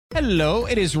Hello,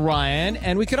 it is Ryan,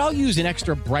 and we could all use an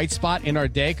extra bright spot in our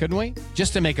day, couldn't we?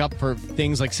 Just to make up for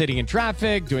things like sitting in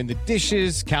traffic, doing the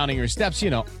dishes, counting your steps,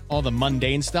 all the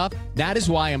mundane stuff. That is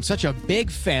why I'm such a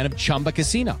big fan of Chumba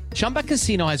Casino. Chumba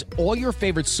Casino has all your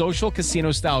favorite social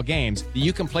casino-style games that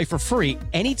you can play for free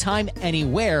anytime,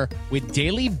 anywhere with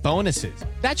daily bonuses.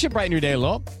 That should brighten your day a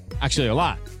little. Actually, a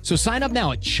lot. So sign up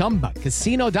now at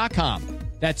ChumbaCasino.com.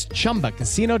 That's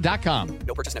ChumbaCasino.com.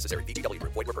 No purchase necessary. VGW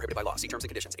Group. Void where prohibited by law. See terms and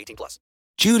conditions. 18+.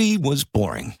 Judy was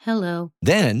boring. Hello.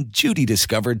 Then Judy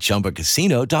discovered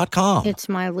ChumbaCasino.com. It's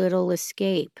my little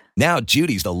escape. Now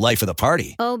Judy's the life of the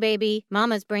party. Oh, baby,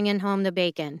 mama's bringing home the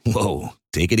bacon. Whoa,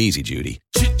 take it easy, Judy.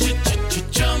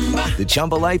 The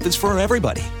Chumba life is for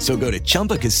everybody. So go to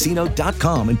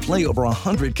ChumbaCasino.com and play over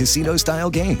 100 casino-style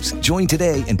games. Join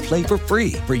today and play for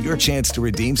free for your chance to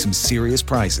redeem some serious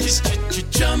prizes.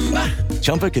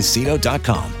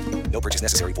 ChumbaCasino.com. No purchase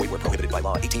necessary. Void where prohibited by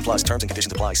law. 18+. Terms and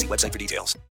conditions apply. See website for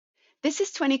details. This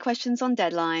is 20 Questions on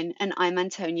Deadline, and I'm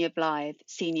Antonia Blythe,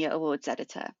 Senior Awards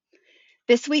Editor.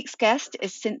 This week's guest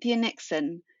is Cynthia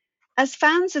Nixon. As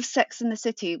fans of Sex and the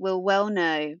City will well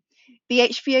know, the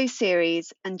HBO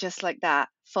series, And Just Like That,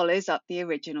 follows up the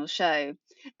original show,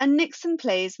 and Nixon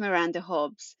plays Miranda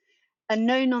Hobbs, a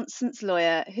no-nonsense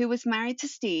lawyer who was married to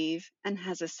Steve and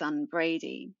has a son,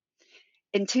 Brady.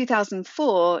 In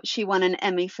 2004, she won an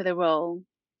Emmy for the role.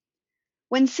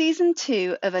 When season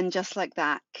 2 of And Just Like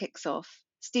That kicks off,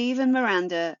 Steve and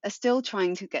Miranda are still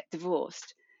trying to get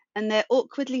divorced, and they're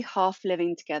awkwardly half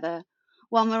living together,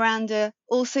 while Miranda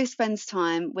also spends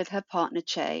time with her partner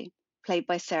Che, played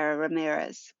by Sarah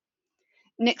Ramirez.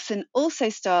 Nixon also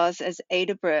stars as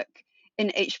Ada Brooke in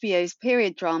HBO's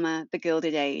period drama The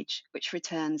Gilded Age, which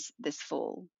returns this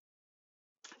fall.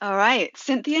 All right,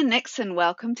 Cynthia Nixon,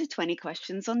 welcome to 20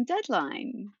 Questions on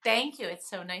Deadline. Thank you. It's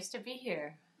so nice to be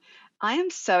here. I am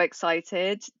so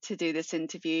excited to do this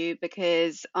interview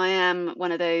because I am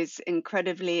one of those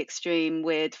incredibly extreme,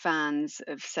 weird fans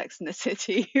of Sex and the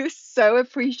City who so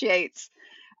appreciates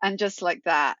And Just Like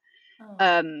That.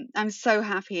 I'm so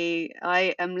happy.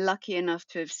 I am lucky enough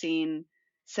to have seen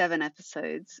 7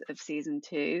 episodes of season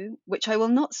 2, which I will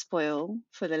not spoil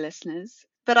for the listeners.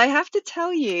 But I have to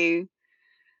tell you,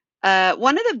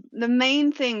 one of the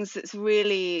main things that's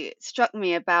really struck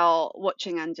me about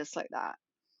watching And Just Like That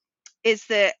is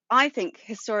that I think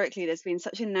historically there's been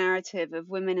such a narrative of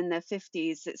women in their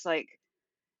 50s. It's like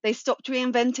they stopped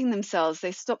reinventing themselves.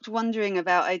 They stopped wondering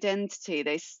about identity.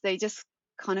 They just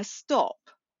kind of stop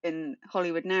in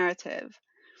Hollywood narrative.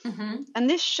 Mm-hmm. And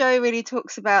this show really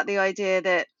talks about the idea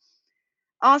that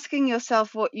asking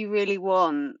yourself what you really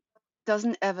want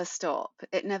doesn't ever stop.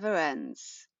 It never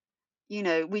ends.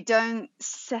 We don't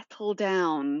settle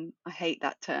down. I hate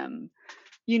that term.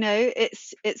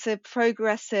 It's a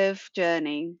progressive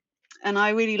journey. And I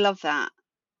really love that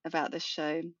about this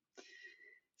show.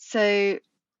 So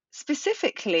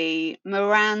specifically,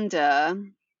 Miranda,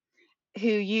 who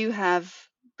you have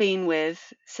been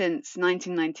with since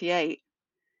 1998,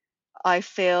 I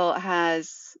feel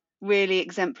has really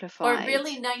exemplified. Or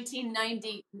really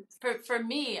 1990. For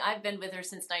me, I've been with her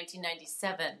since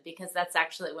 1997 because that's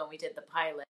actually when we did the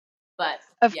pilot. But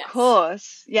of yes.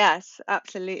 course, yes,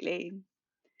 absolutely.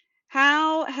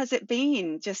 How has it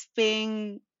been just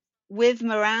being with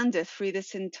Miranda through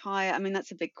this entire,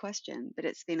 that's a big question, but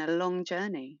it's been a long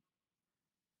journey.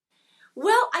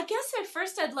 Well, I guess at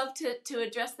first I'd love to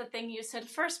address the thing you said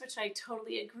first, which I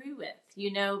totally agree with.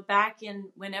 Back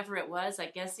in whenever it was, I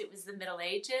guess it was the Middle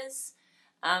Ages,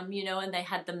 and they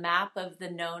had the map of the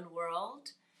known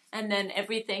world. And then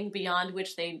everything beyond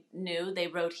which they knew, they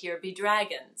wrote, "Here be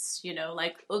dragons,"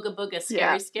 like ooga booga,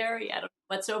 scary, scary. I don't know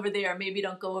what's over there. Maybe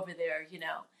don't go over there,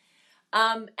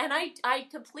 And I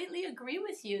completely agree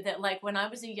with you that, like, when I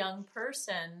was a young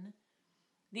person,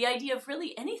 the idea of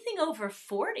really anything over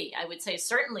 40, I would say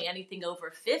certainly anything over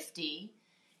 50,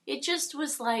 it just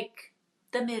was like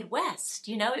the Midwest,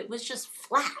 it was just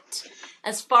flat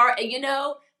as far,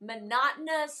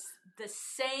 monotonous, the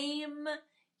same,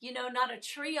 not a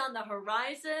tree on the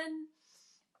horizon.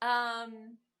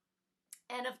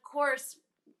 And of course,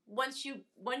 once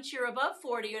you're above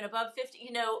 40 and above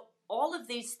 50, all of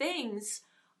these things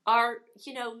are,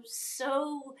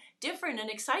 so different and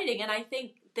exciting. And I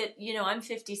think that, I'm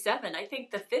 57. I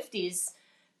think the 50s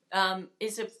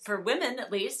for women,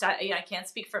 at least, I can't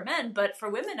speak for men, but for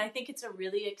women, I think it's a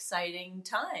really exciting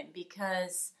time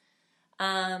because,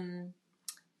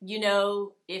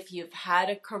 if you've had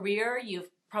a career,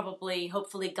 you've probably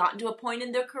hopefully gotten to a point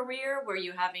in their career where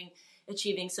you're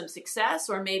achieving some success,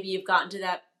 or maybe you've gotten to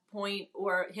that point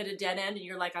or hit a dead end and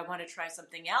you're like, I want to try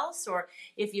something else. Or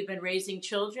if you've been raising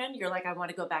children, you're like, I want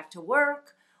to go back to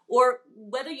work. or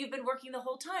whether you've been working the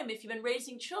whole time. If you've been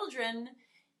raising children,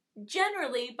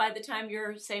 generally by the time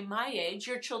you're, say, my age,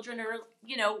 your children are,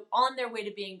 on their way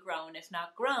to being grown, if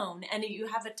not grown, and you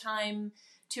have a time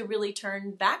to really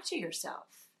turn back to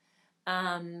yourself,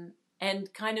 and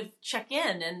kind of check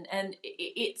in,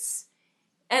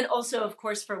 and also, of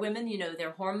course, for women,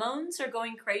 their hormones are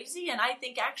going crazy. And I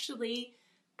think actually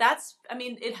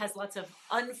it has lots of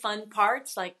unfun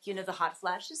parts, like, the hot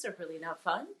flashes are really not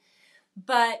fun.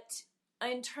 But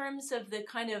in terms of the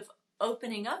kind of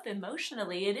opening up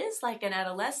emotionally, it is like an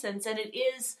adolescence, and it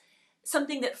is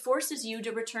something that forces you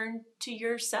to return to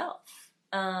yourself.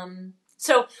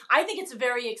 So I think it's a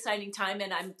very exciting time,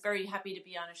 and I'm very happy to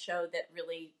be on a show that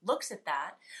really looks at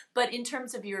that. But in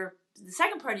terms of the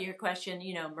second part of your question,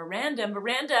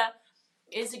 Miranda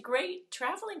is a great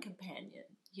traveling companion.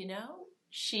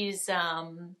 She's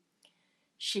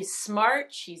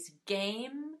smart, she's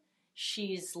game,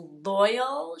 she's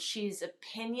loyal, she's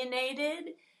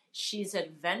opinionated, she's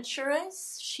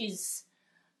adventurous, she's,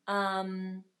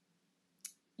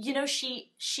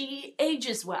 she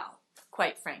ages well,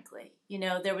 quite frankly.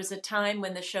 There was a time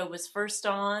when the show was first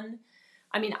on.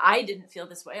 I mean, I didn't feel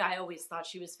this way. I always thought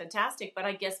she was fantastic, but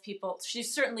I guess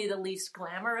she's certainly the least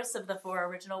glamorous of the four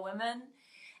original women.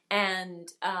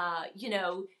 And,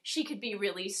 she could be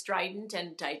really strident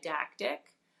and didactic.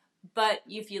 But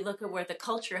if you look at where the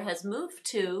culture has moved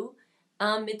to,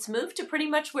 it's moved to pretty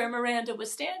much where Miranda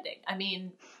was standing. I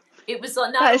mean, it was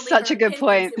not that is only such her a good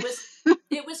point.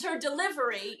 It was her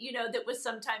delivery, that was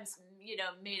sometimes,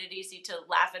 made it easy to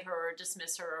laugh at her or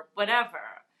dismiss her or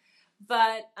whatever.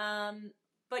 But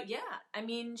yeah, I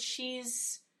mean,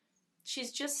 she's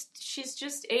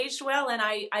just aged well. And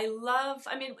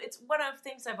it's one of the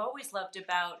things I've always loved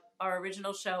about our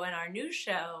original show and our new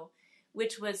show,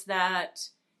 which was that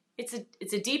it's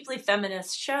a deeply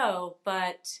feminist show,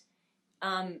 but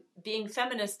being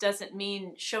feminist doesn't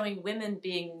mean showing women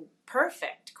being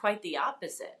perfect. Quite the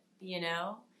opposite,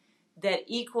 that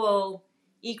equal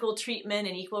treatment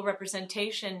and equal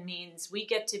representation means we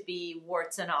get to be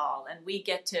warts and all, and we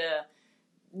get to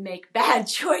make bad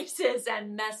choices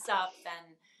and mess up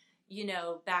and,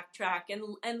 backtrack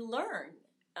and learn.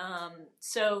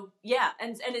 So yeah,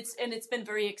 and it's been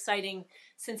very exciting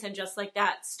since And Just Like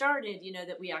That started,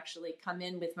 that we actually come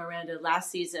in with Miranda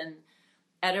last season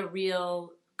at a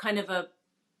real kind of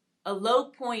a low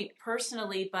point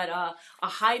personally, but a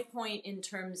high point in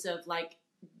terms of like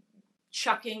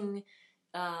chucking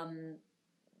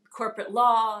corporate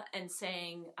law and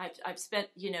saying I've spent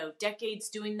decades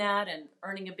doing that and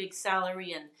earning a big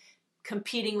salary and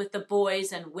competing with the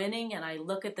boys and winning, and I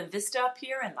look at the vista up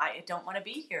here and I don't want to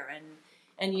be here, and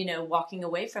walking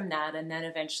away from that, and then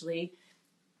eventually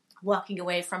walking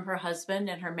away from her husband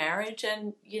and her marriage,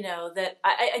 and that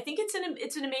I think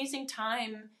it's an amazing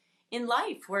time in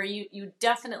life where you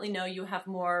definitely know you have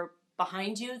more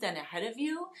behind you than ahead of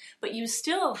you, but you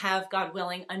still have, God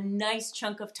willing, a nice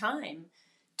chunk of time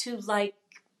to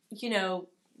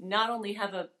not only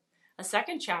have a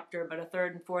second chapter, but a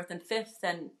third and fourth and fifth,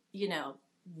 and,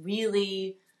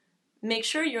 really make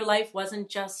sure your life wasn't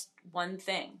just one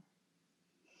thing.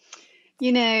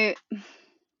 It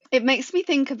makes me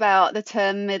think about the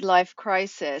term midlife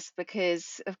crisis,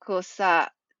 because of course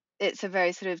that it's a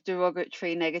very sort of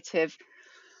derogatory, negative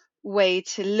way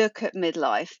to look at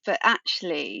midlife, but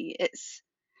actually it's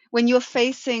when you're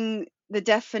facing the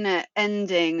definite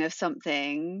ending of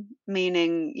something,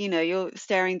 meaning you're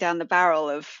staring down the barrel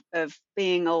of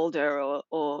being older or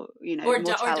or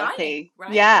mortality. dying,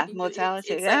 right? Yeah, I mean,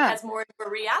 mortality. it's like Yeah, has more of a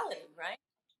reality, right?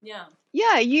 Yeah.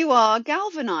 yeah, you are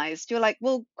galvanized. You're like,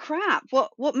 well, crap,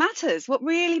 what matters? What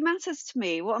really matters to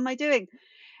me? What am I doing?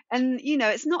 And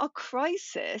it's not a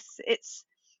crisis, it's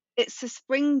a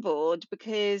springboard,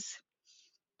 because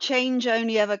change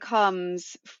only ever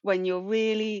comes when you're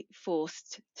really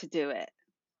forced to do it.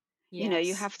 Yes.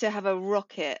 You have to have a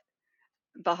rocket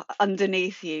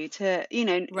underneath you to,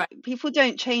 Right. people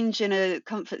don't change in a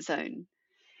comfort zone.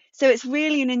 So it's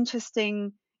really an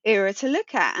interesting era to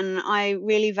look at, and I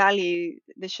really value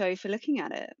the show for looking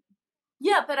at it.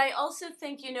 Yeah, but I also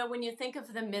think, when you think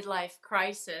of the midlife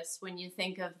crisis, when you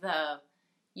think of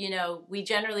we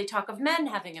generally talk of men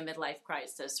having a midlife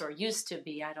crisis, or used to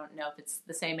be. I don't know if it's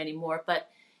the same anymore, but,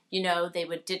 they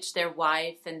would ditch their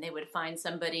wife and they would find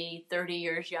somebody 30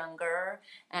 years younger,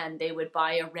 and they would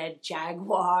buy a red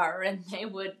Jaguar, and they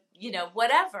would,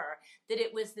 whatever, that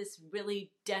it was this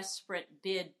really desperate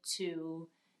bid to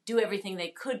do everything they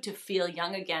could to feel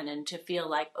young again and to feel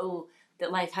like, oh,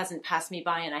 that life hasn't passed me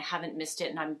by and I haven't missed it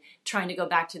and I'm trying to go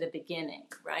back to the beginning,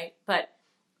 right? But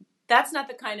that's not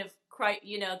the kind of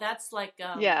that's like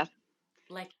Yeah,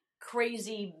 like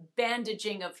crazy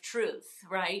bandaging of truth,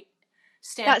 right? That's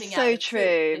Stamping out so of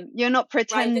truth. true. You're not Right?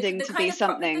 pretending to be The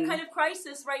something. kind of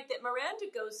crisis, right, that Miranda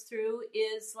goes through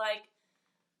is like,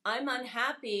 I'm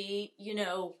unhappy,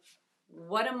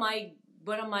 what am I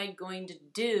going to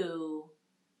do?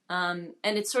 And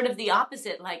it's sort of the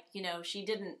opposite, like, she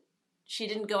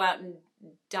didn't go out and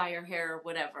dye her hair or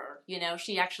whatever,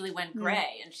 she actually went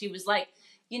gray, and she was like,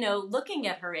 looking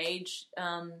at her age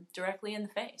directly in the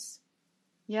face.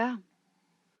 Yeah.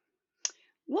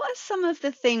 What are some of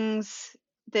the things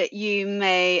that you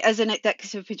may, as an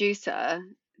executive producer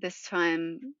this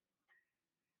time,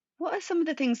 what are some of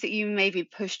the things that you maybe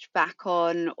pushed back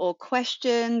on or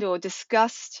questioned or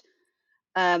discussed?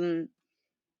 The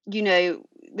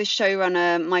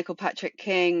showrunner, Michael Patrick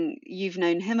King, you've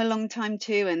known him a long time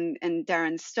too, and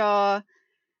Darren Star.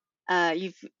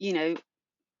 You've,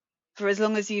 for as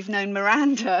long as you've known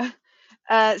Miranda.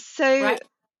 So Right.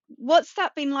 what's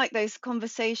that been like, those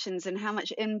conversations, and how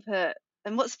much input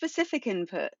and what specific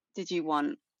input did you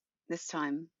want this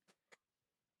time?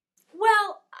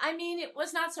 Well, I mean, it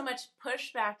was not so much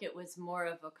pushback, it was more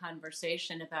of a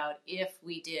conversation about, if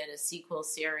we did a sequel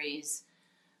series,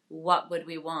 what would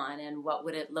we want and what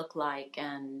would it look like?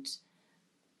 And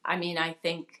I mean, I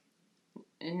think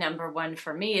number one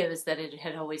for me is that it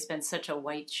had always been such a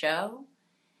white show,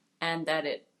 and that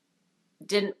it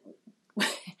didn't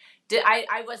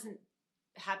I wasn't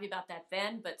happy about that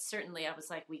then, but certainly I was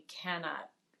like, we cannot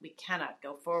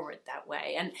go forward that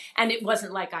way. And it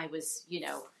wasn't like I was,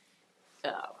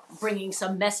 bringing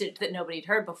some message that nobody had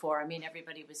heard before. I mean,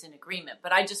 everybody was in agreement,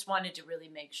 but I just wanted to really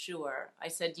make sure. I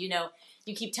said, you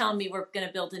keep telling me we're going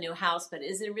to build a new house, but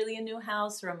is it really a new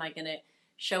house, or am I going to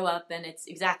show up and it's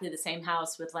exactly the same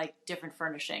house with like different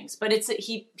furnishings? But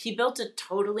he built a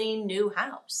totally new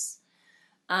house.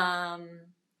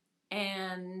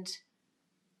 And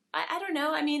I don't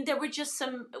know. I mean, there were just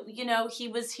some,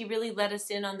 he really let us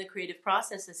in on the creative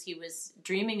process as he was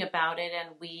dreaming about it. And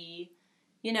we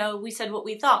said what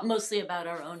we thought, mostly about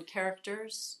our own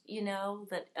characters,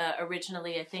 that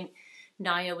originally I think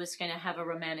Naya was going to have a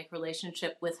romantic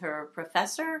relationship with her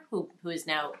professor, who is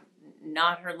now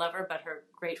not her lover, but her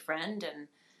great friend and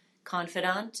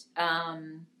confidant.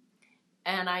 And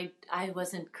I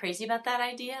wasn't crazy about that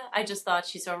idea. I just thought,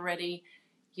 she's already,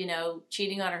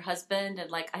 cheating on her husband, and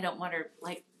like, I don't want her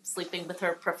like sleeping with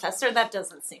her professor. That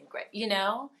doesn't seem great,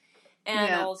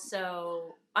 And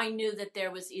also, I knew that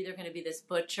there was either going to be this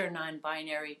butcher,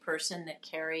 non-binary person that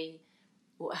Carrie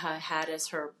had as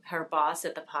her boss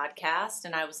at the podcast.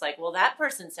 And I was like, well, that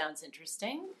person sounds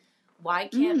interesting. Why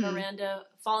can't Miranda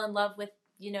fall in love with,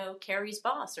 Carrie's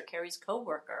boss or Carrie's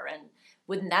coworker? And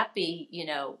wouldn't that be,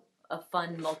 a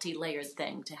fun, multi-layered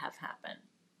thing to have happen?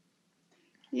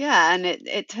 Yeah, and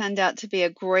it turned out to be a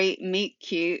great meet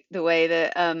cute, the way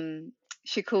that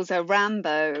she calls her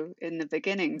Rambo in the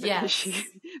beginning, because Yes.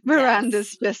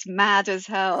 Miranda's just mad as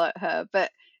hell at her.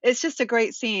 But it's just a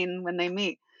great scene when they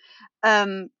meet.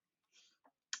 This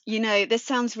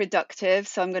sounds reductive,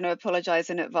 so I'm going to apologize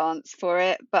in advance for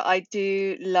it. But I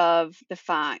do love the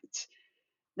fact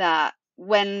that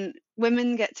when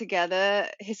women get together,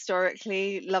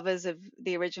 historically, lovers of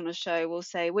the original show will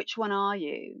say, which one are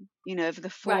you? Of the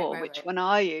four, Right. which one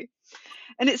are you?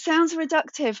 And it sounds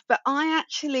reductive, but I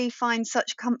actually find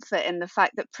such comfort in the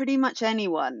fact that pretty much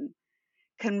anyone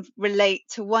can relate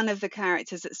to one of the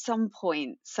characters at some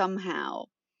point, somehow.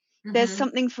 There's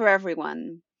something for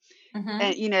everyone.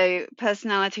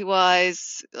 Personality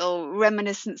wise, or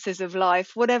reminiscences of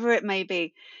life, whatever it may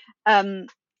be. And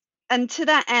to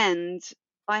that end,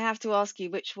 I have to ask you,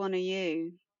 which one are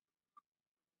you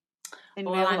in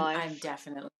real life?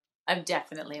 I'm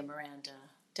definitely a Miranda.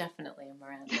 Definitely a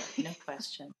Miranda. No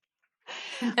question.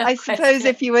 I suppose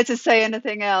if you were to say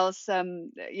anything else,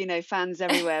 fans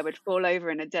everywhere would fall over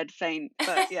in a dead faint.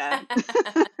 But yeah.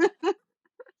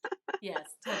 Yes,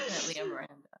 definitely a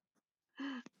Miranda.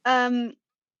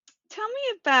 Tell me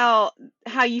about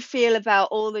how you feel about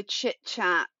all the chit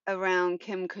chat around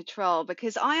Kim Cattrall,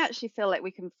 because I actually feel like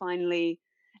we can finally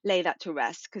lay that to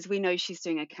rest, because we know she's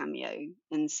doing a cameo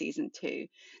in season 2.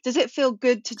 Does it feel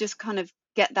good to just kind of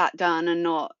get that done and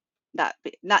not that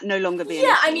no longer be an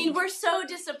issue? I mean, we're so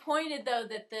disappointed though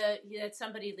that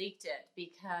somebody leaked it,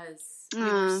 because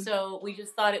we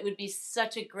just thought it would be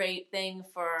such a great thing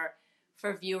for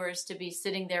viewers to be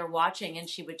sitting there watching, and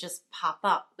she would just pop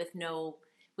up with no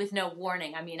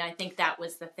warning. I mean, I think that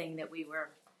was the thing that we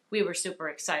were super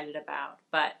excited about,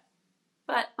 but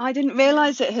I didn't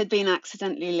realize it had been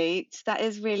accidentally leaked. That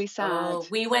is really sad.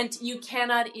 You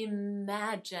cannot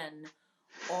imagine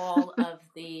all of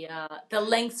the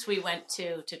lengths we went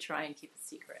to try and keep it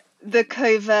secret. The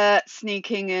covert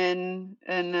sneaking in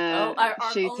and Our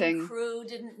own shooting. crew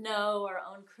didn't know. Our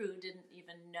own crew didn't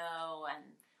even know, and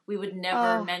we would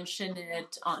never mention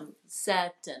it on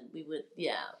set. And we would,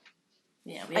 we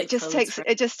had codes for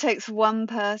It just takes one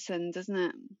person, doesn't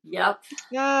it? Yep.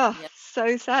 Oh, Yep.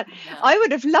 so sad. Yeah. I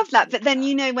would have loved that, but then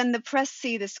when the press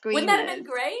see the screeners, wouldn't that have been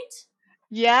great?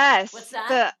 Yes. What's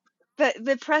that? But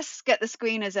the press get the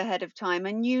screeners ahead of time,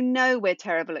 and we're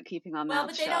terrible at keeping our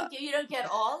mouths shut. Well, but you don't get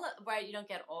all right. You don't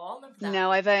get all of that. No,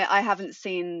 I haven't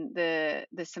seen the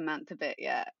Samantha bit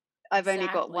yet. I've only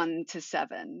got 1 to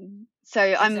 7,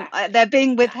 so they're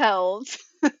being withheld.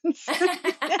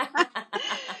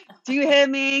 Do you hear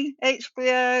me,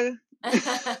 HBO?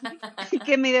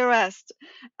 Give me the rest.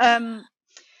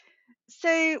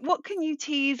 So what can you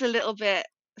tease a little bit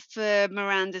for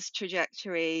Miranda's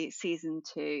trajectory season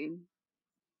 2?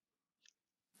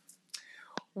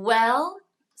 Well,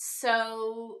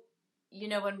 so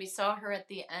when we saw her at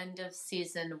the end of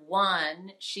season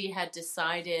 1, she had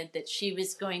decided that she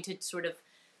was going to sort of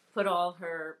put all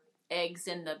her eggs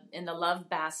in the love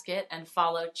basket and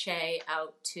follow Che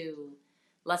out to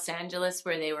Los Angeles,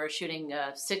 where they were shooting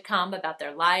a sitcom about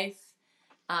their life,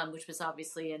 which was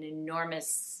obviously an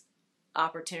enormous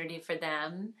opportunity for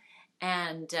them.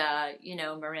 And,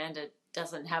 Miranda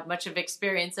doesn't have much of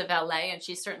experience of LA, and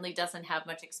she certainly doesn't have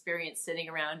much experience sitting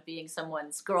around being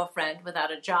someone's girlfriend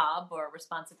without a job or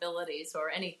responsibilities or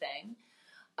anything.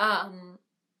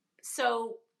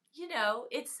 So,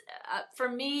 it's, for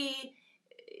me,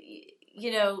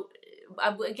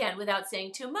 again, without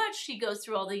saying too much, she goes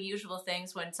through all the usual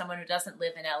things when someone who doesn't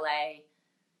live in LA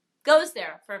goes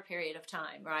there for a period of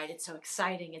time, right? It's so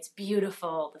exciting. It's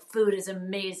beautiful. The food is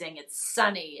amazing. It's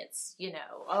sunny. It's,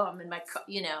 I'm in my car,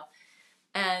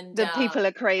 and the people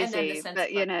are crazy, and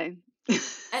but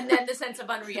and then the sense of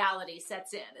unreality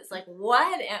sets in. It's like,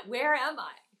 where am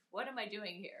I? What am I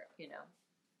doing here?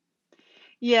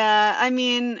 Yeah, I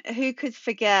mean, who could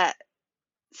forget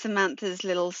Samantha's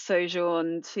little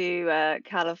sojourn to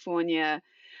California,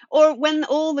 or when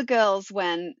all the girls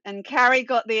went and Carrie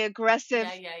got the aggressive.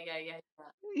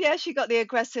 Yeah, she got the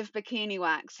aggressive bikini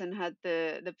wax and had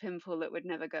the pimple that would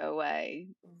never go away.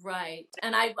 Right.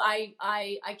 And I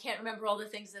can't remember all the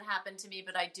things that happened to me,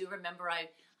 but I do remember I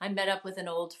met up with an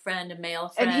old friend, a male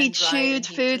friend. And he chewed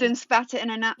food and spat it in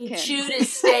a napkin. He chewed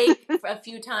his steak a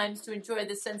few times to enjoy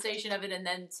the sensation of it and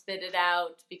then spit it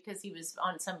out because he was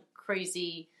on some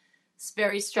crazy,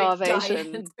 very strict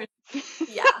starvation diet.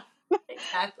 Yeah,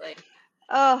 exactly.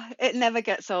 Oh, it never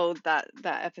gets old, that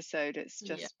episode. It's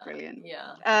just brilliant.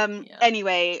 Yeah.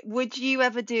 Anyway, would you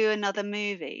ever do another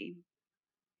movie?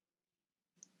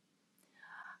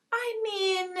 I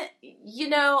mean,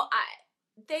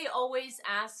 they always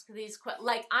ask these questions.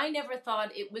 Like, I never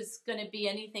thought it was going to be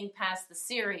anything past the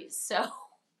series, so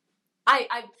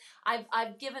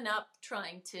I've given up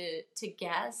trying to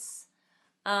guess.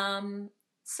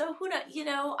 So who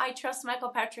knows? I trust Michael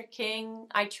Patrick King.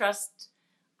 I trust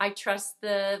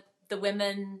the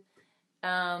women.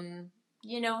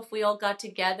 If we all got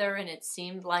together and it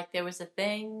seemed like there was a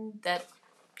thing that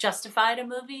justified a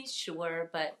movie, sure.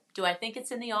 But do I think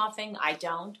it's in the offing? I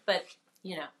don't. But,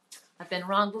 I've been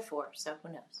wrong before, so who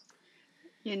knows?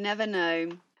 You never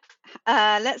know.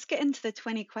 Let's get into the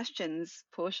 20 questions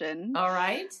portion. All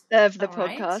right. Of the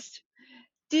podcast.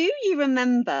 Do you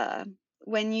remember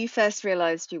when you first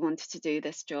realized you wanted to do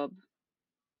this job?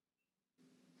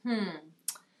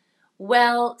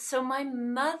 Well, so my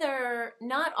mother,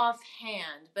 not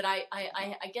offhand, but I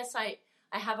guess I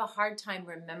have a hard time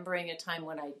remembering a time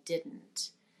when I didn't.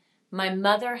 My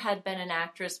mother had been an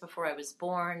actress before I was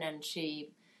born, and she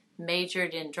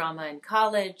majored in drama in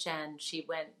college, and she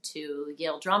went to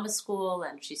Yale Drama School,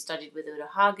 and she studied with Uta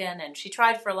Hagen, and she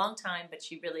tried for a long time, but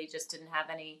she really just didn't have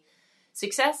any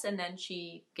success, and then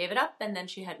she gave it up, and then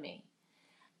she had me.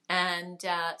 And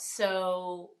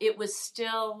so it was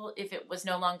still, if it was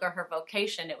no longer her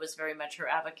vocation, it was very much her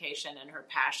avocation and her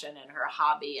passion and her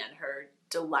hobby and her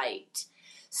delight.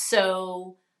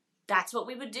 So that's what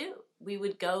we would do. We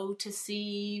would go to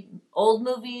see old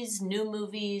movies, new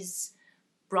movies,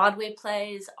 Broadway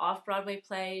plays, off-Broadway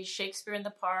plays, Shakespeare in the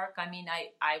Park. I mean,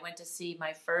 I went to see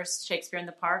my first Shakespeare in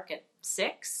the Park at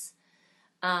 6.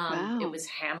 Wow. It was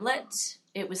Hamlet.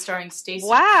 It was starring Stacey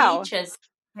Keach as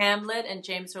Hamlet and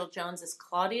James Earl Jones as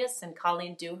Claudius and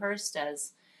Colleen Dewhurst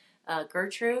as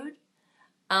Gertrude.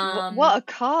 What a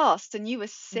cast! And you were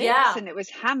 6, yeah. And it was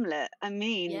Hamlet. I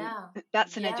mean,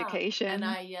 that's an education.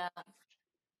 And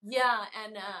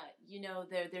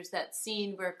there's that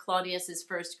scene where Claudius is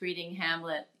first greeting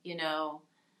Hamlet,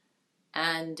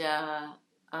 and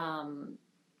well,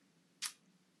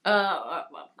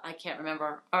 I can't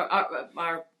remember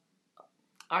our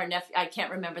nephew. I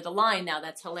can't remember the line now.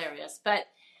 That's hilarious. But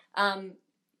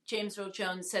James Earl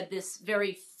Jones said this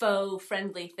very faux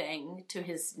friendly thing to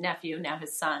his nephew, now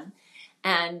his son.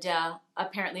 And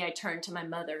apparently I turned to my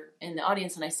mother in the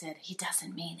audience and I said, he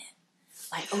doesn't mean it.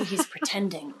 Like, oh, he's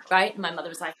pretending, right? And my mother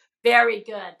was like, very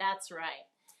good. That's right.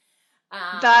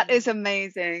 That is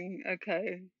amazing.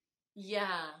 Okay.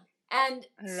 Yeah. And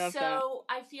I love that. so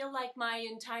I feel like my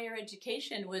entire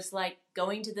education was like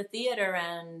going to the theater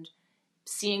and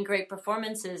seeing great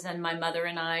performances and my mother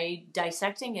and I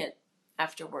dissecting it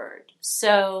afterward.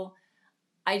 So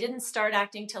I didn't start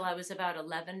acting till I was about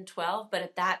 11, 12, but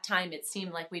at that time it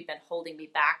seemed like we'd been holding me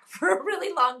back for a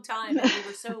really long time. And we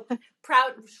were so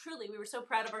proud, truly, we were so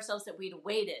proud of ourselves that we'd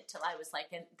waited till I was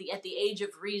like at the age of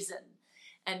reason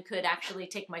and could actually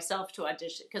take myself to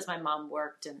audition, because my mom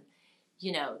worked, and,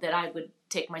 you know, that I would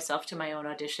take myself to my own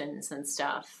auditions and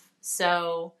stuff.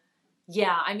 So,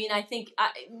 yeah, I mean, I think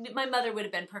my mother would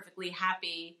have been perfectly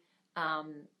happy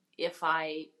if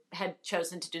I had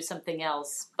chosen to do something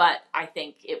else, but I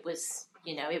think it was,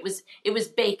 you know, it was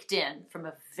baked in from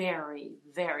a very,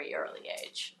 very early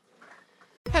age.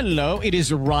 Hello, it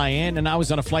is Ryan, and I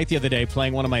was on a flight the other day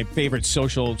playing one of my favorite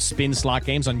social spin slot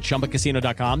games on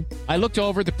ChumbaCasino.com. I looked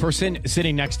over at the person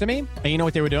sitting next to me, and you know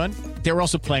what they were doing? They were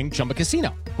also playing Chumba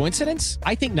Casino. Coincidence?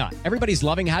 I think not. Everybody's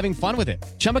loving having fun with it.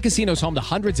 Chumba Casino is home to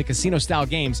hundreds of casino-style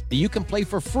games that you can play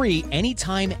for free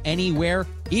anytime, anywhere,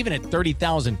 even at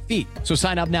 30,000 feet. So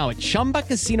sign up now at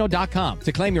ChumbaCasino.com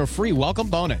to claim your free welcome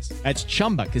bonus. That's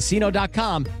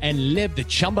ChumbaCasino.com and live the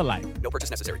Chumba life. No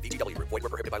purchase necessary. VGW. Void were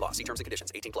prohibited by law. See terms and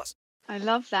conditions. 18+. I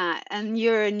love that. And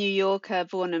you're a New Yorker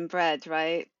born and bred,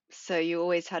 right? So you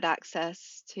always had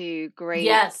access to great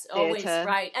Yes, theater. always,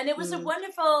 right. And it was a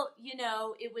wonderful, you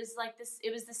know, it was like this,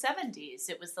 it was the 70s.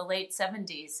 It was the late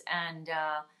 70s. And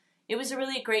it was a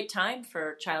really great time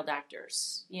for child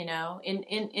actors, you know,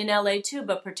 in LA too,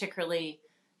 but particularly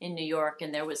in New York.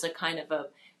 And there was a kind of a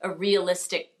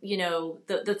realistic, you know,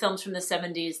 the films from the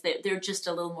 70s, they're just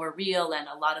a little more real, and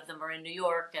a lot of them are in New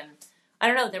York. And I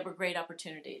don't know, there were great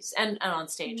opportunities, and on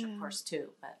stage, of course, too.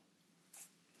 But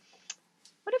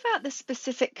what about the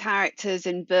specific characters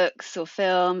in books or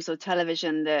films or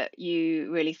television that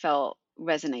you really felt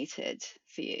resonated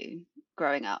for you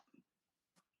growing up?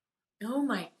 oh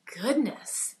my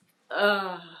goodness.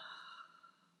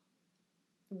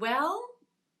 Well,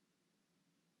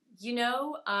 you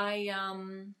know, I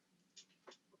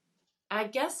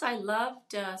guess I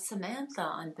loved Samantha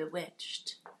on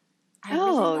Bewitched.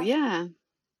 Yeah.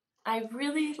 I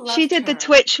really loved She did her. the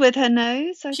twitch with her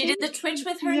nose, I She think. did the twitch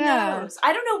with her Yeah. nose.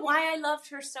 I don't know why I loved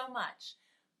her so much,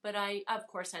 but of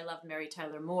course, I loved Mary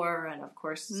Tyler Moore, and of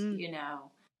course, you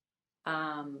know,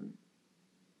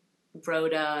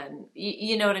 Rhoda, and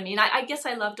you know what I mean? I guess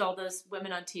I loved all those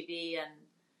women on TV, and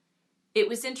it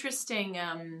was interesting.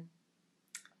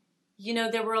 You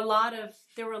know, there were a lot of,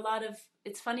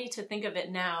 it's funny to think of it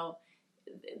now,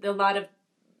 a lot of,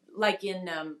 like in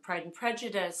Pride and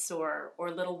Prejudice or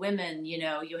Little Women, you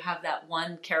know, you have that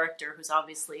one character who's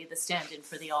obviously the stand-in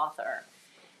for the author.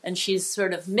 And she's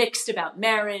sort of mixed about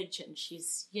marriage, and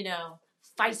she's, you know,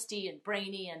 feisty and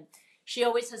brainy, and she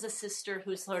always has a sister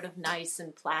who's sort of nice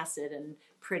and placid and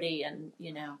pretty, and,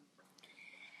 you know.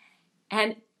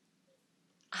 And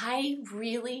I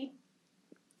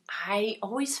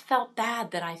always felt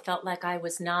bad that I felt like I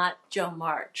was not Jo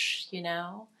March, you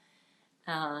know.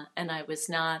 And I was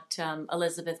not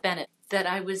Elizabeth Bennet. That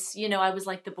I was, you know, I was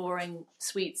like the boring,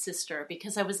 sweet sister,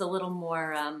 because I was a little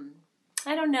more,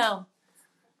 I don't know,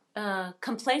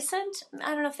 complacent?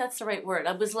 I don't know if that's the right word.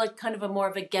 I was like kind of more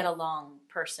of a get-along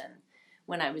person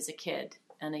when I was a kid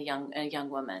and a young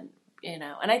woman, you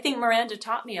know. And I think Miranda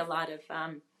taught me a lot of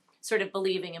sort of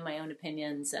believing in my own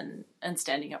opinions and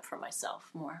standing up for myself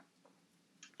more.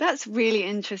 That's really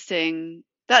interesting.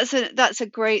 That's a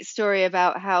great story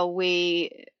about how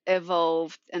we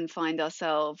evolved and find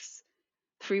ourselves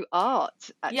through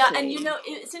art, actually. Yeah, and you know,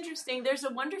 it's interesting. There's a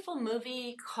wonderful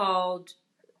movie called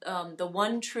The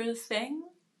One True Thing,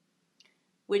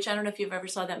 which I don't know if you've ever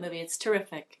saw that movie. It's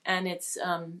terrific. And it's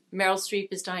Meryl Streep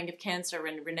is dying of cancer,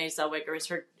 and Renee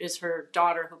Zellweger is her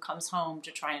daughter who comes home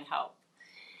to try and help.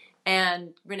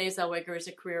 And Renee Zellweger is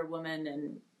a career woman,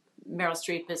 and Meryl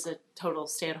Streep is a total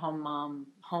stay-at-home mom,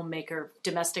 homemaker,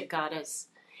 domestic goddess.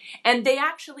 And they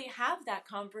actually have that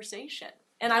conversation.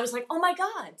 And I was like, oh my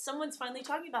God, someone's finally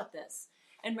talking about this.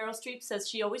 And Meryl Streep says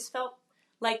she always felt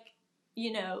like,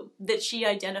 you know, that she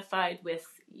identified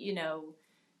with, you know,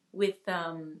 with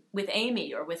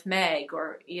Amy or with Meg,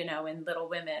 or, you know, in Little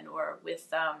Women, or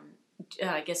with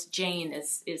I guess Jane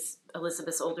is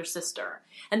Elizabeth's older sister,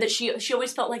 and that she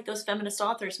always felt like those feminist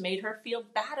authors made her feel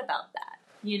bad about that.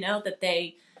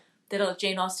 That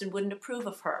Jane Austen wouldn't approve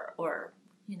of her, or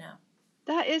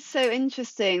That is so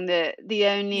interesting that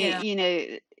Yeah,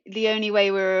 the only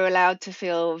way we were allowed to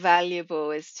feel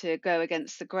valuable is to go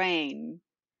against the grain.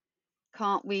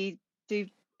 Can't we do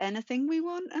anything we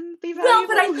want and be well,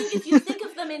 but I valuable? think if you think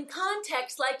of them in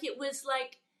context, like it was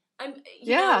like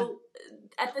Yeah.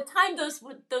 at the time those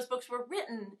books were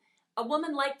written, a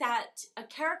woman like that, a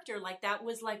character like that,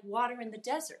 was like water in the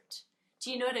desert.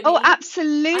 Do you know what I Oh, mean? I mean,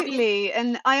 absolutely.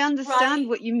 And I understand right?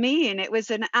 what you mean. It was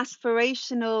an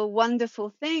aspirational, wonderful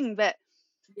thing, but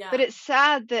Yeah, it's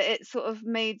sad that it sort of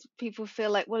made people feel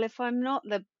like, well, if I'm not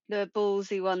the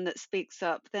ballsy one that speaks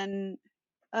up, then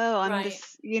oh, I'm right,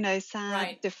 this, sad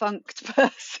right, defunct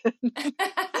person.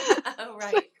 So,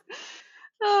 right,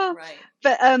 oh. right.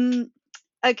 But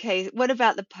okay, what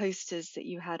about the posters that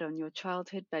you had on your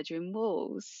childhood bedroom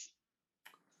walls?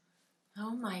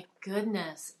 Oh my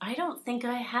goodness. I don't think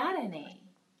I had any.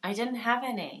 I didn't have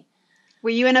any. Were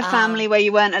you in a family Um, where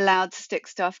you weren't allowed to stick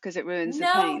stuff because it ruins the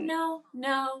no, paint? no,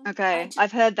 no. Okay,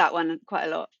 I've heard that one quite a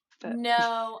lot, but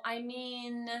No. I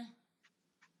mean,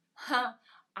 huh,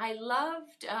 I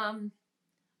loved, um,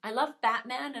 I loved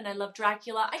Batman and I loved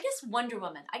Dracula. I guess Wonder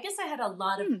Woman. I guess I had a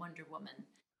lot of hmm, Wonder Woman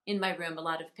in my room, a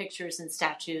lot of pictures and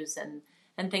statues and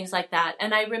things like that.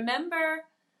 And I remember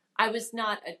I was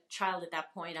not a child at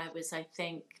that point. I was, I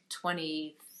think,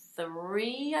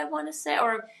 23, I want to say,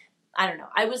 or I don't know.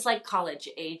 I was like college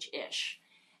age-ish.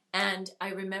 And I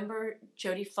remember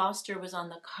Jodie Foster was on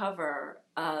the cover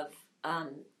of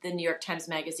the New York Times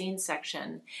Magazine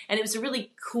section. And it was a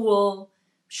really cool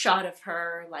shot of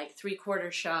her, like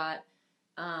three-quarter shot.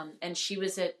 And she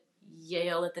was at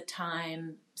Yale at the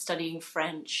time studying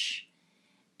French.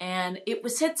 And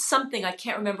said something, I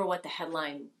can't remember what the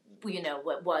headline,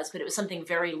 what was, but it was something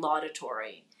very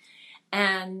laudatory.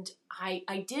 And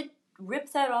I did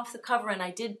rip that off the cover and I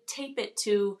did tape it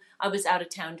I was out of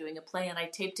town doing a play and I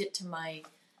taped it to my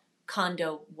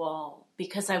condo wall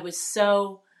because I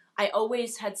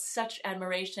always had such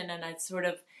admiration and a sort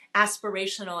of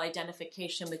aspirational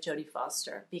identification with Jodie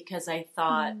Foster because I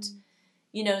thought,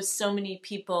 so many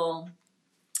people,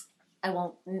 I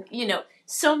won't,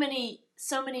 so many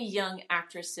young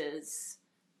actresses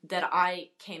that I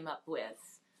came up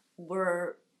with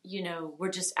were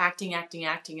just acting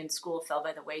in school, fell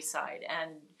by the wayside.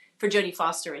 And for Jodie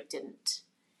Foster, it didn't.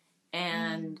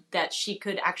 And that she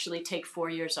could actually take 4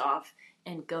 years off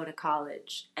and go to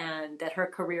college and that her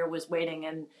career was waiting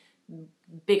and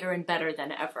bigger and better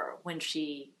than ever when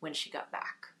she got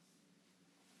back.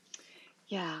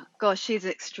 yeah, gosh, she's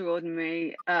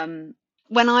extraordinary.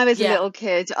 When I was a Yeah. little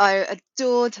kid, I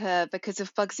adored her because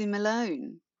of Bugsy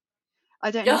Malone.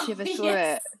 I don't know if you Oh, ever saw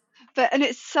yes, it, but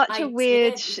it's such a I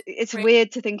weird. did. He's It's great.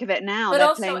 weird to think of it now. But They're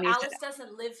also, playing these. Alice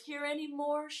doesn't live here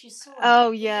anymore. She's so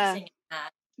Oh yeah, amazing in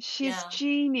that. she's Yeah.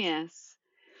 genius.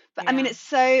 But I mean, Yeah.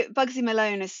 Bugsy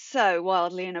Malone is so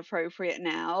wildly inappropriate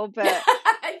now, Yeah,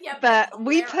 but but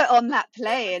we put hilarious. on that Never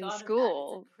play in thought of that. It's a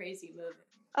school. crazy movie.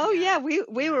 Oh Yeah. yeah, we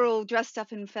Yeah. were all dressed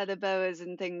up in feather boas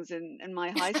and things in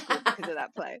my high school because of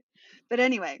that play. But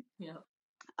anyway, Yeah.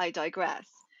 I digress.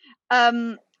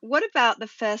 What about the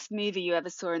first movie you ever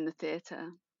saw in the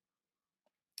theater?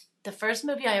 The first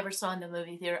movie I ever saw in the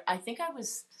movie theater, I think I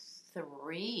was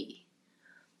 3,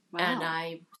 and Wow.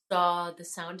 I saw The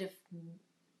Sound of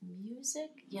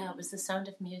Music. Yeah, it was The Sound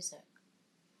of Music,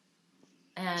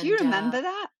 Do you and remember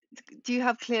that? Do you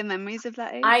have clear memories of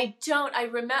that age? I don't. I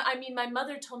remember. I mean, my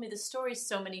mother told me the story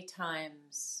so many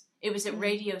times. It was at Mm.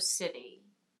 Radio City,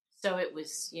 so it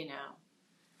was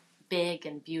big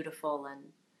and beautiful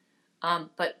and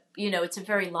but it's a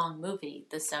very long movie,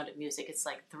 The Sound of Music. It's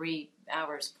like 3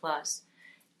 hours plus.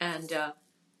 And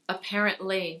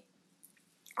apparently,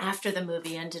 after the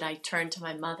movie ended, I turned to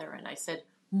my mother and I said,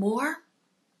 "More,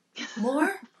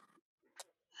 more."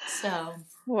 So it was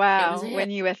Wow, a when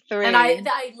hit. you were And 3.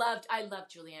 I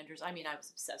loved Julie Andrews. I mean, I was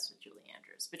obsessed with Julie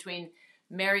Andrews. Between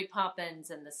Mary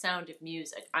Poppins and The Sound of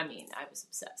Music, I mean, I was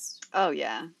obsessed. Oh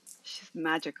yeah, she's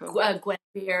magical.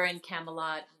 Guinevere and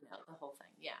Camelot, the whole thing.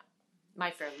 Yeah. My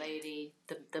Fair Lady,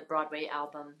 the Broadway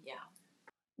album. Yeah.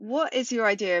 What is your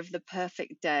idea of the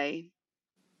perfect day?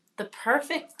 The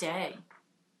perfect day.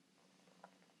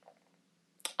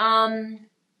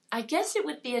 I guess it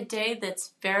would be a day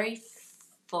that's very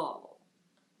full,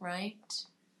 right?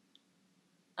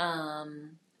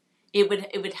 It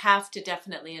would have to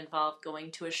definitely involve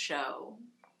going to a show.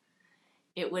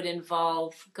 It would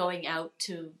involve going out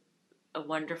to a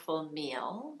wonderful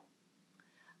meal.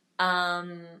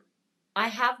 I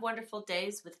have wonderful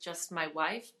days with just my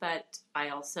wife, but I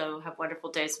also have wonderful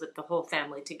days with the whole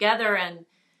family together. And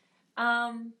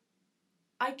um,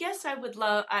 I guess I would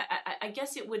love. I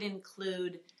guess it would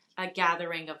include a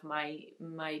gathering of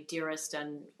my dearest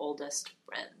and oldest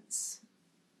friends.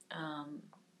 Um,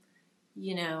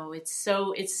 it's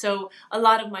so. A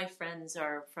lot of my friends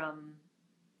are from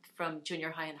junior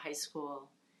high and high school,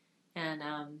 and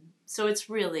so it's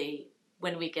really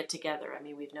when we get together. I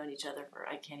mean, we've known each other for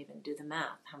I can't even do the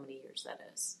math how many years that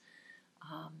is.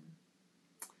 Um,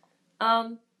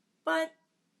 um, but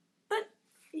but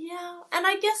yeah, and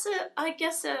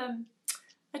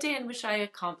a day in which I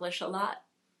accomplish a lot.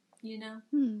 You know.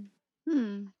 Hmm.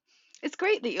 Hmm. It's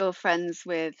great that you're friends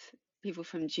with people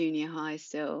from junior high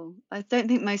still. I don't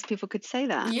think most people could say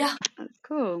that. Yeah. That's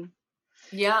cool.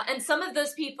 Yeah, and some of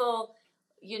those people,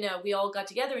 we all got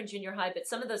together in junior high, but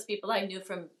some of those people I knew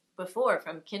from before,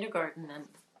 from kindergarten and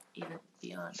even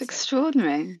beyond. It's So,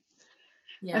 extraordinary. I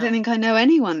yeah. don't think I know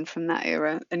anyone from that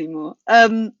era anymore.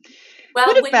 Well,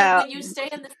 What when you about, when you stay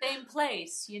in the same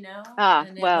place,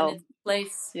 and when well, it's a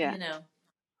place, yeah. yeah,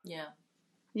 Yeah,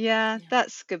 yeah.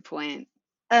 that's a good point.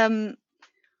 Um,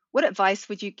 what advice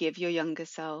would you give your younger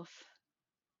self?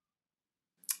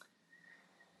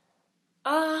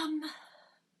 Um,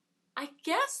 I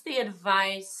guess the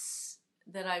advice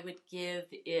that I would give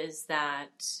is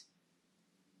that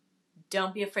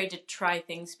don't be afraid to try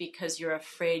things because you're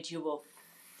afraid you will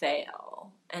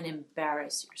fail and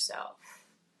embarrass yourself.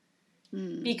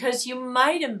 Hmm. Because you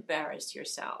might embarrass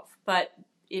yourself, but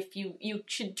if you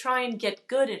should try and get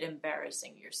good at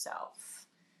embarrassing yourself,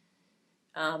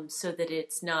 so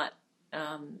that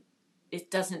um,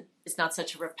 it's not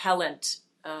such a repellent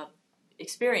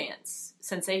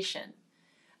sensation.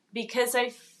 Because I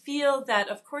feel that,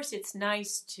 of course, it's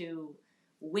nice to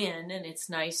win and it's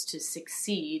nice to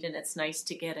succeed and it's nice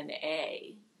to get an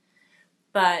A,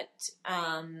 but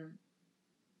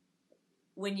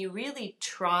when you really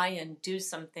try and do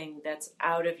something that's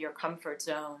out of your comfort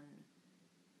zone,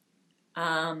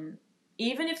 um,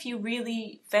 even if you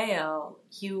really fail,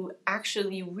 you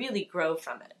actually really grow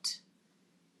from it,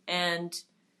 and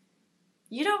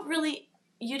you don't really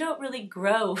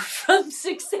grow from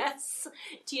success.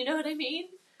 Do you know what I mean?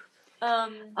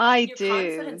 I Your do.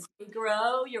 confidence may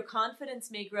grow. Your confidence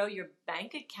may grow. Your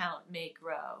bank account may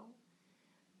grow.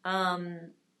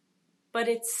 Um, but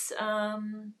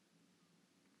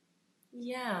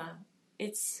yeah,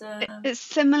 it's It's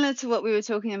similar to what we were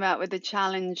talking about with the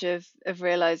challenge of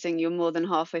realizing you're more than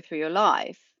halfway through your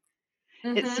life.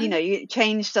 It's, mm-hmm.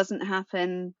 change doesn't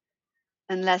happen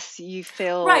unless you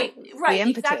feel Right, the right.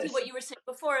 Exactly impetus. what you were saying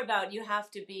before about you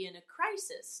have to be in a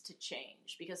crisis to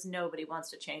change because nobody wants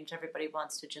to change. Everybody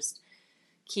wants to just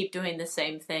keep doing the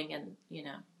same thing and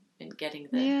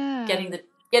Yeah.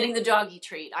 getting the doggy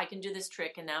treat. I can do this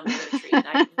trick and now I'm gonna get a treat. And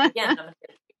I can do it again and I'm gonna get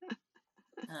a treat.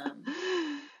 But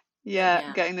Yeah,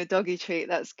 yeah. getting the doggy treat,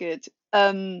 that's good.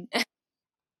 Um,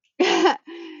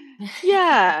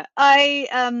 yeah,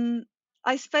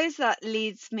 I suppose that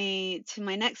leads me to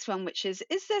my next one, which is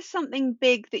there something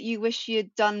big that you wish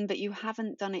you'd done but you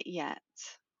haven't done it yet?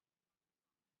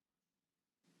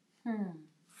 Hmm.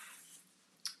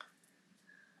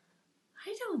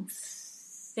 I don't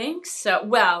think so.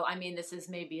 Well, I mean, this is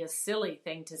maybe a silly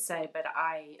thing to say, but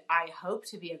I hope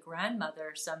to be a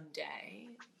grandmother someday.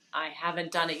 I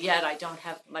haven't done it yet. I don't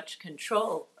have much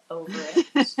control over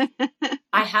it.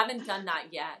 I haven't done that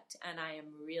yet, and I am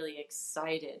really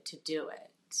excited to do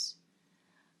it.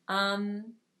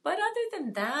 But other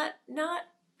than that, not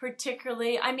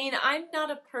particularly. I mean, I'm not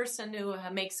a person who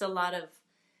makes a lot of,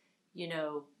 you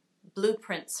know,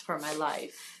 blueprints for my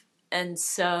life. And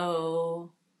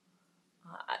so,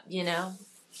 you know,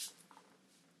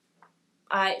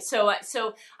 I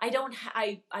don't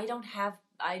have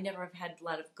I never have had a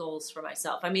lot of goals for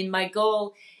myself. I mean, my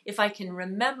goal, if I can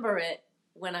remember it,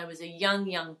 when I was a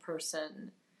young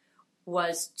person,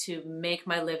 was to make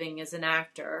my living as an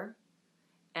actor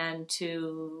and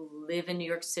to live in New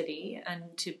York City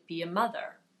and to be a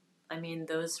mother. I mean,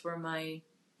 those were my.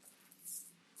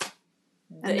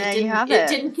 And It there you didn't. have It it.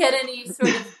 didn't get any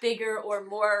sort of bigger or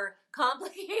more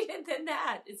complicated than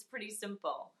that. It's pretty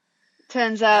simple.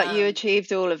 Turns out you Um,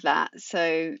 achieved all of that.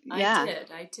 So, I yeah.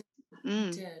 did. I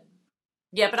Mm. did.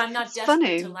 Yeah, but I'm not It's desperate to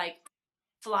funny. like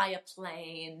fly a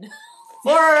plane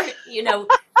or,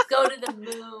 go to the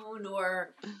moon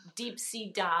or deep sea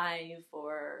dive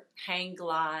or hang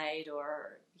glide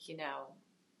or, What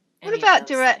any of about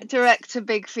those things. direct a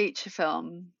big feature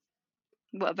film?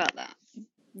 What about that?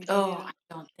 Would you do Oh, I that?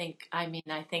 don't think, I mean,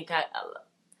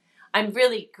 I'm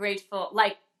really grateful.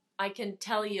 Like, I can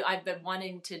tell you, I've been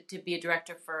wanting to be a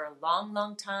director for a long,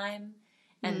 long time.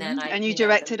 And then And you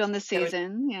directed on the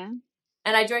season, yeah.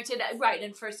 And I directed, right.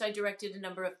 And first I directed a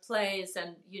number of plays.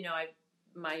 And,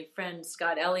 my friend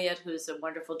Scott Elliott, who's a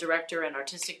wonderful director and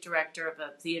artistic director of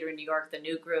a theater in New York, the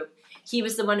New Group, he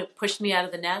was the one who pushed me out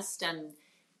of the nest and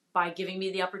by giving me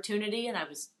the opportunity. And I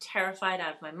was terrified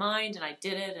out of my mind, and I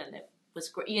did it, and it was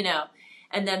great,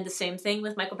 And then the same thing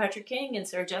with Michael Patrick King and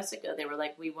Sarah Jessica. They were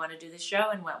like, we want to do this show,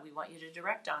 and we want you to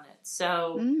direct on it.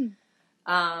 So,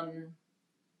 one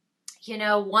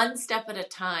step at a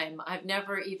time. I've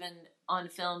never even on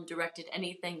film directed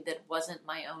anything that wasn't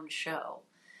my own show.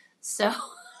 So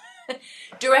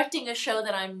directing a show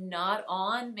that I'm not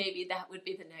on, maybe that would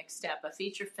be the next step. A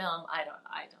feature film, I don't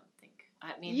think.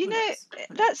 I mean, who knows?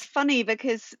 That's funny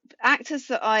because actors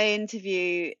that I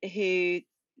interview who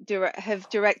have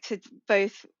directed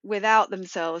both without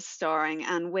themselves starring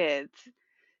and with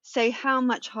say how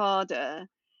much harder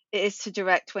it is to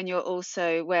direct when you're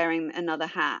also wearing another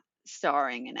hat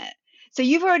starring in it. So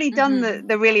you've already done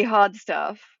the really hard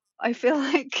stuff. I feel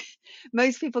like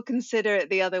most people consider it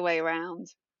the other way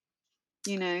around,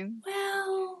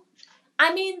 Well,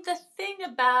 I mean, the thing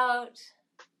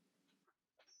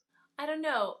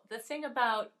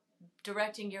about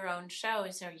directing your own show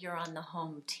is that you're on the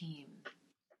home team.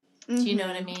 Do you know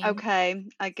what I mean? Okay,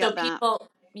 I get that. So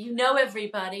people,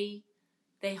 everybody,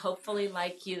 they hopefully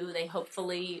like you, they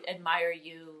hopefully admire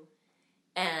you,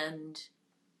 and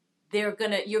you're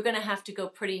gonna have to go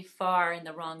pretty far in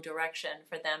the wrong direction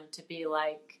for them to be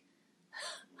like,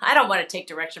 I don't want to take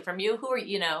direction from you. Who are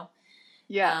you?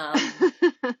 Yeah,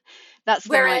 that's the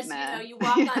whereas nightmare. You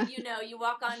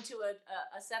walk onto a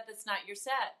set that's not your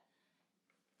set.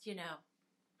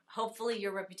 Hopefully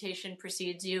your reputation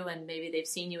precedes you, and maybe they've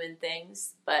seen you in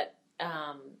things. But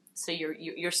so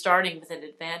you're starting with an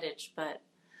advantage. But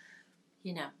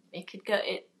it could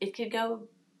go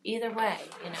either way.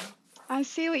 I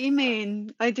see what you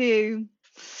mean. I do.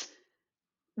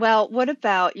 Well, what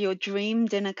about your dream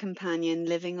dinner companion,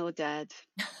 living or dead?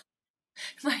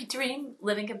 My dream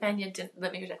living companion,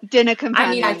 living or dead. Dinner companion.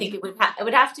 I mean, I think it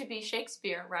would have to be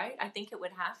Shakespeare, right? I think it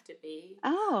would have to be.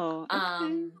 Oh,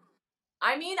 okay.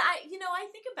 I mean, I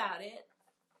think about it.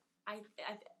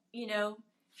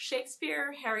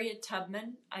 Shakespeare, Harriet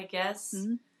Tubman, I guess,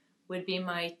 would be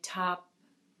my top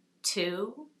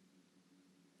two.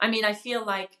 I mean, I feel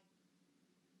like,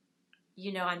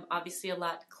 I'm obviously a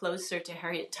lot closer to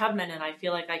Harriet Tubman, and I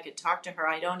feel like I could talk to her.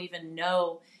 I don't even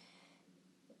know,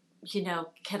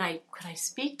 can I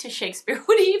speak to Shakespeare?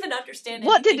 Would he even understand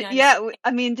anything?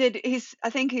 I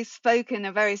think he's spoken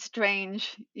a very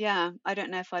strange, I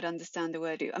don't know if I'd understand a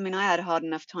word. I mean, I had a hard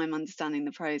enough time understanding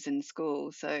the prose in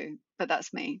school, but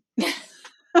that's me.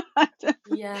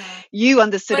 Yeah. You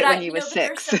understood it when you were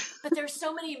 6. But there's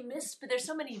so many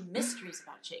mysteries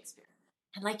about Shakespeare.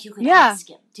 And you could ask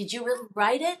him, did you really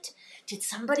write it? Did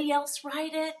somebody else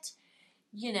write it?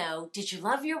 Did you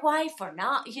love your wife or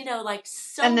not?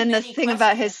 So and then many the thing questions.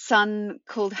 About his son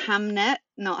called Hamnet,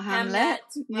 not Hamlet. Right,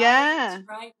 yeah.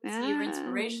 Right. Was he your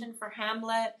inspiration for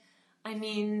Hamlet? I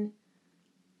mean,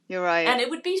 you're right. And it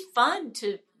would be fun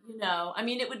to,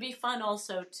 it would be fun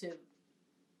also to,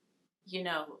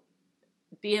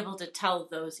 be able to tell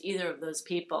either of those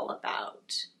people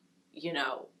about,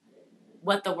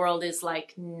 what the world is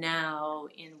like now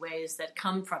in ways that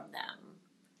come from them.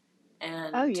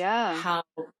 And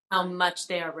how much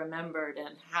they are remembered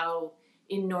and how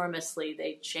enormously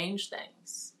they change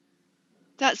things.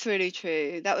 That's really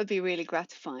true. That would be really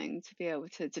gratifying to be able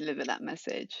to deliver that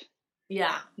message.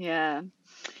 Yeah. Yeah.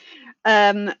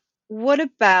 What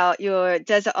about your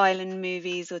desert island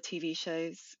movies or TV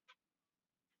shows?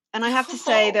 And I have to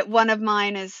say that one of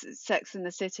mine is Sex and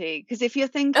the City. Because if you're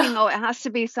thinking, it has to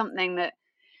be something that,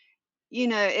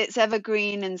 it's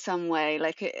evergreen in some way,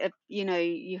 like,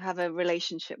 you have a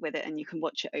relationship with it and you can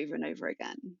watch it over and over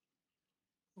again.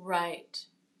 Right.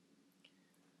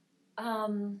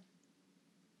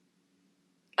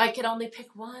 I could only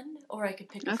pick one, or I could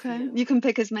pick a few. You can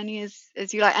pick as many as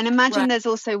you like. And imagine there's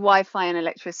also Wi-Fi and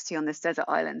electricity on this desert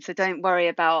island. So don't worry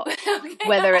about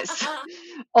whether it's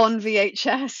on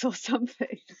VHS or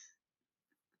something.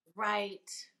 Right.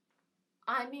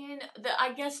 I mean,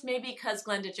 I guess maybe because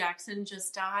Glenda Jackson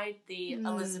just died, the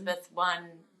Elizabeth I,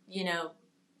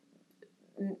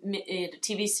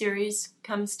 TV series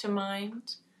comes to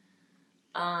mind.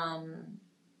 I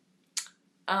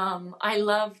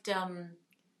loved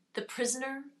The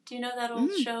Prisoner. Do you know that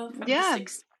old show from the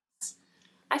 60s?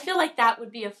 I feel like that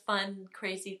would be a fun,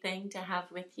 crazy thing to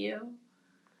have with you.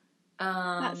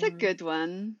 That's a good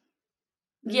one.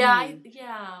 Yeah,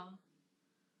 yeah.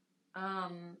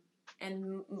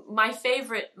 And my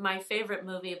favorite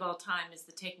movie of all time is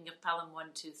The Taking of Pelham 1,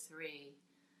 2, 3.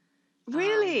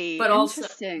 Really? But also,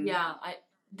 interesting. yeah,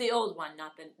 the old one,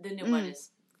 not the new one is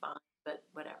fine, but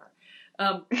whatever.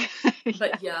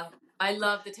 But yeah, I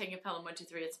love The Taking of Pelham 1, 2,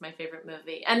 3. It's my favorite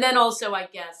movie. And then also, I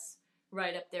guess,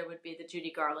 right up there would be the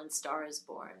Judy Garland Star is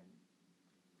Born.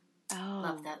 Oh.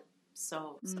 Love that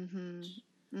so much.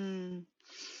 Yeah.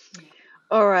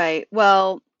 All right.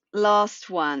 Well, last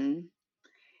one.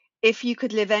 If you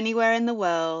could live anywhere in the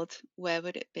world, where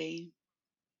would it be?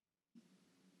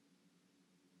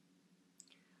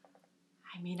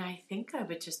 I mean, I think I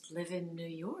would just live in New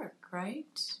York,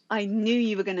 right? I knew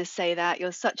you were going to say that.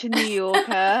 You're such a New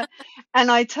Yorker, and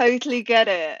I totally get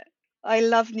it. I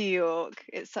love New York.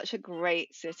 It's such a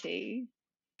great city.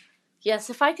 Yes,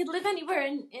 if I could live anywhere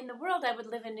in the world, I would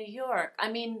live in New York.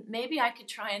 I mean, maybe I could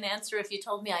try and answer if you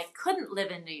told me I couldn't live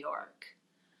in New York.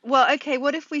 Well, okay,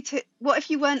 what if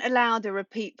you weren't allowed a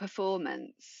repeat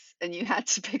performance and you had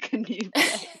to pick a new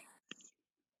place?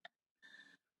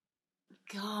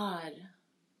 God.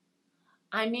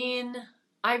 I mean,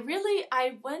 I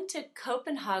went to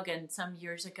Copenhagen some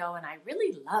years ago and I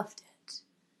really loved it.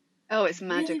 Oh, it's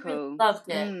magical. magical. Really loved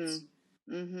it.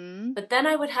 Mm-hmm. But then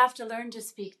I would have to learn to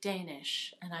speak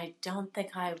Danish, and I don't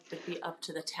think I would be up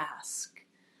to the task.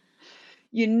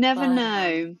 You never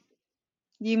know.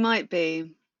 You might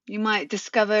be. You might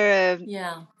discover a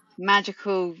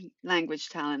magical language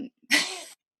talent.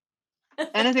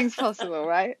 Anything's possible,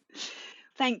 right?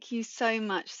 Thank you so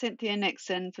much, Cynthia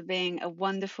Nixon, for being a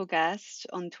wonderful guest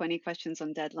on 20 Questions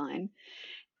on Deadline.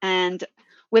 And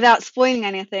without spoiling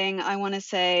anything, I want to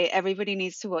say everybody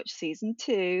needs to watch season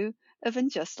 2 of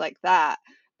And Just Like That,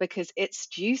 because it's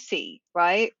juicy,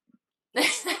 right?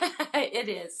 It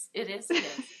is.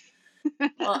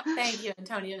 Well, thank you,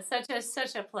 Antonia.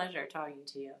 Such a pleasure talking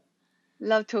to you.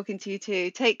 Love talking to you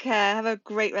too. Take care. Have a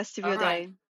great rest of your day.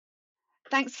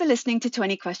 Thanks for listening to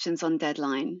 20 Questions on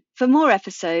Deadline. For more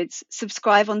episodes,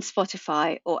 subscribe on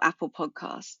Spotify or Apple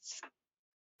Podcasts.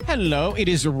 Hello, it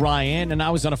is Ryan, and I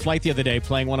was on a flight the other day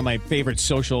playing one of my favorite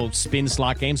social spin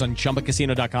slot games on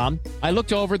ChumbaCasino.com. I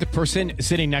looked over at the person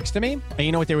sitting next to me, and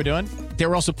you know what they were doing? They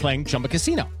were also playing Chumba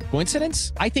Casino.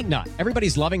 Coincidence? I think not.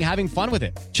 Everybody's loving having fun with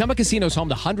it. Chumba Casino is home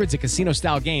to hundreds of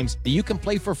casino-style games that you can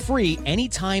play for free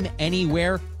anytime,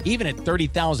 anywhere, even at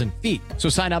 30,000 feet. So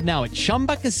sign up now at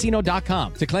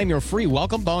ChumbaCasino.com to claim your free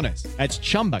welcome bonus. That's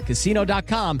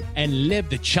ChumbaCasino.com and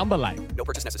live the Chumba life. No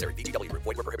purchase necessary. VGW. Void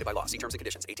where prohibited by law. See terms and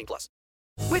conditions. 18+.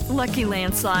 With Lucky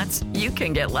Land Slots, you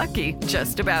can get lucky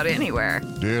just about anywhere.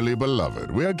 Dearly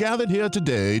beloved, we are gathered here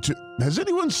today to... Has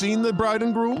anyone seen the bride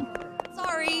and groom?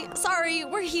 Sorry,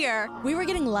 we're here. We were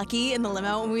getting lucky in the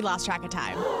limo and we lost track of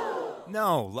time.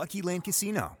 No, Lucky Land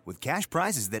Casino, with cash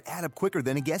prizes that add up quicker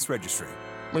than a guest registry.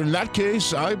 In that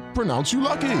case, I pronounce you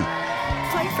lucky.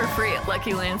 Play for free at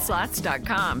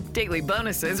LuckyLandSlots.com. Daily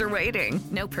bonuses are waiting.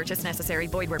 No purchase necessary.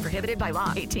 Void where prohibited by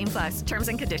law. 18+. Terms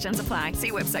and conditions apply.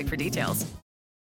 See website for details.